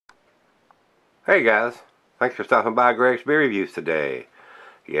Hey guys, thanks for stopping by Gregsbeerreviews today.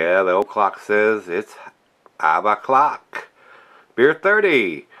 Yeah, the old clock says it's 5 o'clock. Beer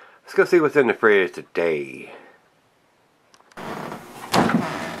 30. Let's go see what's in the fridge today.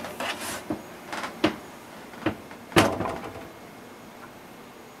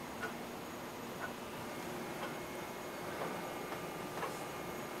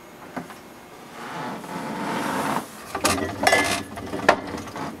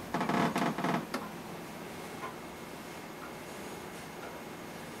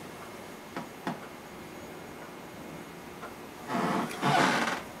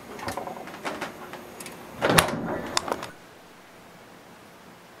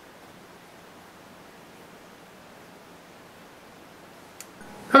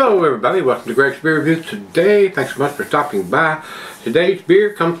 Hello everybody, welcome to Gregsbeerreviews today. Thanks so much for stopping by. Today's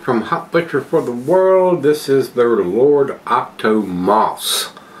beer comes from Hop Butcher for the World. This is their Lord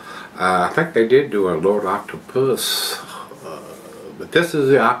Octomoss. I think they did do a Lord Octopus, but this is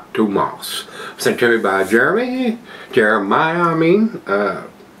the Octomoss. Sent to me by Jeremiah,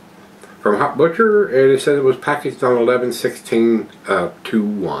 from Hop Butcher, and it said it was packaged on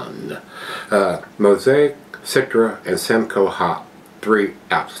 11/16/21. Mosaic, Citra, and Simcoe hop. 3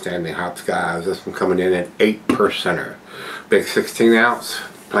 outstanding hops, guys. This one coming in at 8%er. Big 16 ounce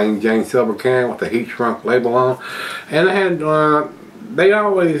plain Jane silver can with the heat shrunk label on. And they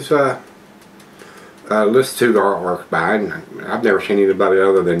always list to the artwork by, and I've never seen anybody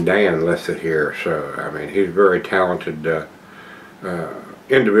other than Dan listed here. So, I mean, he's a very talented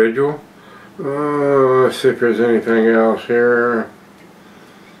individual. Let's see if there's anything else here.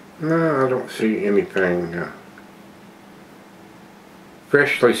 No, I don't see anything.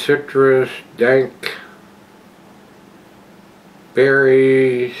 Freshly citrus, dank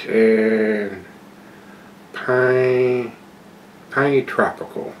berries, and piney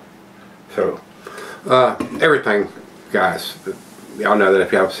tropical. So, everything, guys. Y'all know that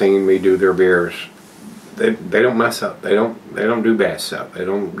if y'all have seen me do their beers, they don't mess up. They don't do bad stuff. They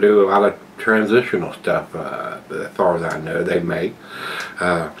don't do a lot of transitional stuff. As far as I know, they make.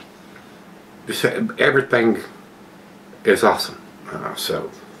 Just everything is awesome. So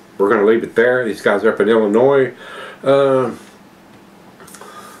we're going to leave it there. These guys are up in Illinois.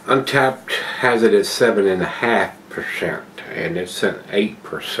 Untapped has it at 7.5%, and it's an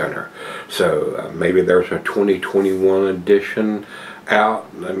 8%er. So maybe there's a 2021 edition out.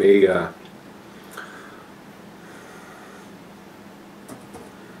 Let me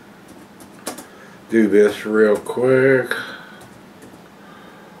do this real quick.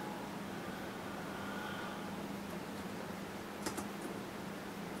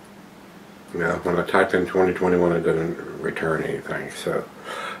 No, when I type in 2021, it doesn't return anything. So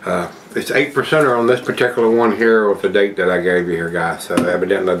it's 8%er on this particular one here with the date that I gave you here, guys. So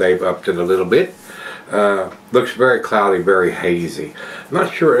evidently they've upped it a little bit. Looks very cloudy, very hazy. I'm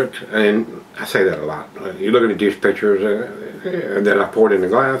not sure and I say that a lot. You look at these pictures, and then I pour it in the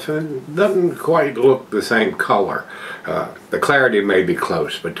glass, and it doesn't quite look the same color. The clarity may be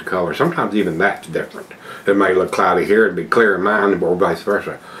close, but the color, sometimes even that's different. It may look cloudy here and be clear in mine, or vice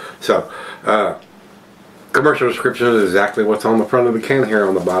versa. So, commercial description is exactly what's on the front of the can here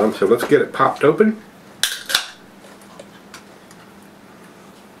on the bottom. So let's get it popped open.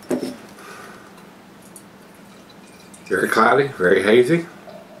 Very cloudy, very hazy.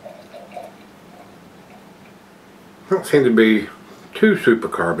 Don't seem to be too super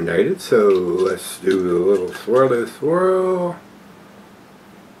carbonated, so let's do a little swirly swirl.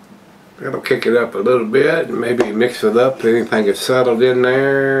 That'll kick it up a little bit and maybe mix it up. Anything gets settled in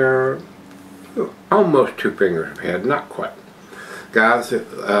there. Almost 2 fingers ahead, not quite. Guys, it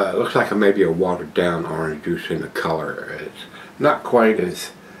looks like maybe a watered down orange juice in the color. It's not quite as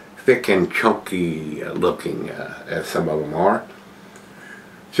thick and chunky looking as some of them are.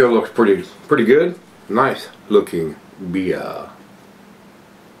 Still looks pretty good. Nice looking beer.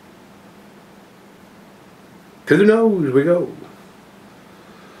 To the nose we go.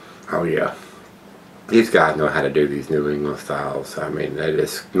 Oh yeah, these guys know how to do these New England styles. I mean, they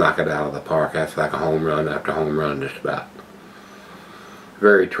just knock it out of the park. That's like a home run after home run, just about.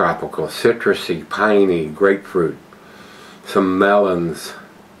 Very tropical, citrusy, piney, grapefruit, some melons,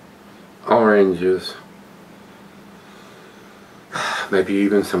 oranges, maybe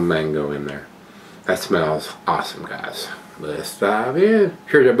even some mango in there. That smells awesome, guys. Let's dive in.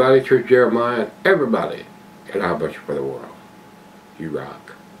 Cheers everybody, cheers Jeremiah, and everybody at Hop Butcher for the World. You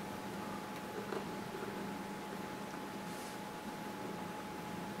rock.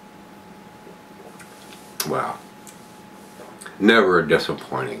 Wow. Never a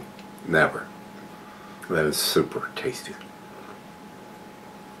disappointing. Never. That is super tasty.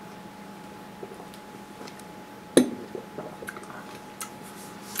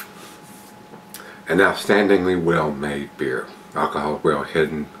 An outstandingly well-made beer. Alcohol well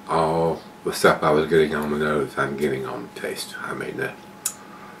hidden. All the stuff I was getting on the nose, I'm getting on the taste. I mean,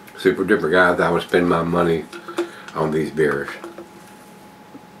 super duper guys, I would spend my money on these beers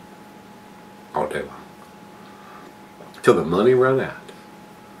all day long till the money run out.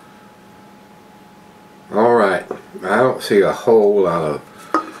 Alright, I don't see a whole lot of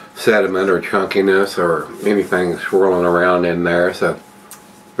sediment or chunkiness or anything swirling around in there, so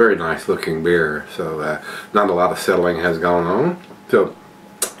very nice looking beer. So not a lot of settling has gone on, so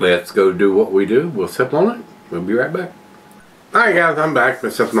let's go do what we do. We'll sip on it. We'll be right back. Alright guys, I'm back.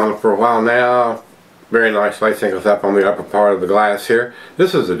 Been sipping on it for a while now. Very nice lacing us up on the upper part of the glass here.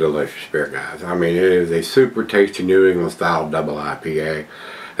 This is a delicious beer, guys. I mean, it is a super tasty New England style double IPA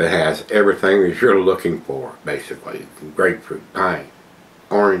that has everything that you're looking for, basically. Grapefruit, pine,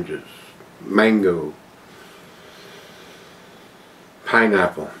 oranges, mango,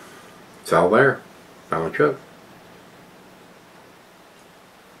 pineapple. It's all there. Final chug.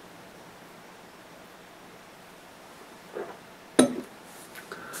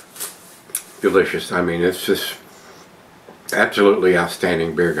 Delicious. I mean, it's just absolutely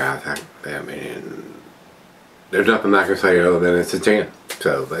outstanding beer, guys. I mean, there's nothing I can say other than it's a 10.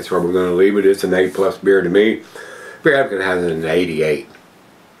 So that's where we're going to leave it. It's an A+ beer to me. Beer Advocate has an 88.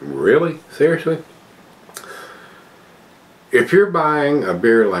 Really? Seriously? If you're buying a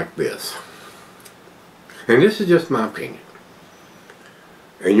beer like this, and this is just my opinion,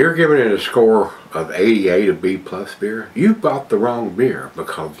 and you're giving it a score of 88, a B+ beer, you bought the wrong beer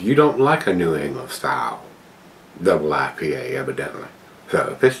because you don't like a New England style double IPA, evidently.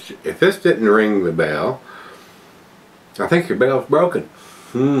 So if this didn't ring the bell, I think your bell's broken.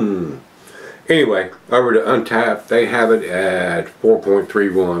 Anyway, over to Untappd, they have it at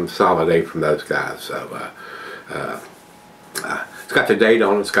 4.31, solid A from those guys. So it's got the date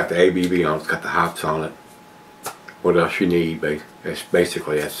on it, it's got the ABV on it, it's got the hops on it. What else you need?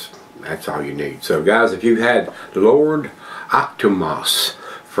 Basically, that's all you need. So guys, if you've had Lord Octomoss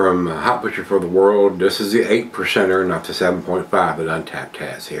from Hop Butcher for the World, this is the 8%er, not the 7.5 that Untappd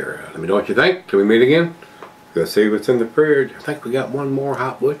has here. Let me know what you think. Till we meet again. Let's see what's in the fridge. I think we got one more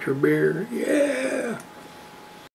Hop Butcher beer. Yeah.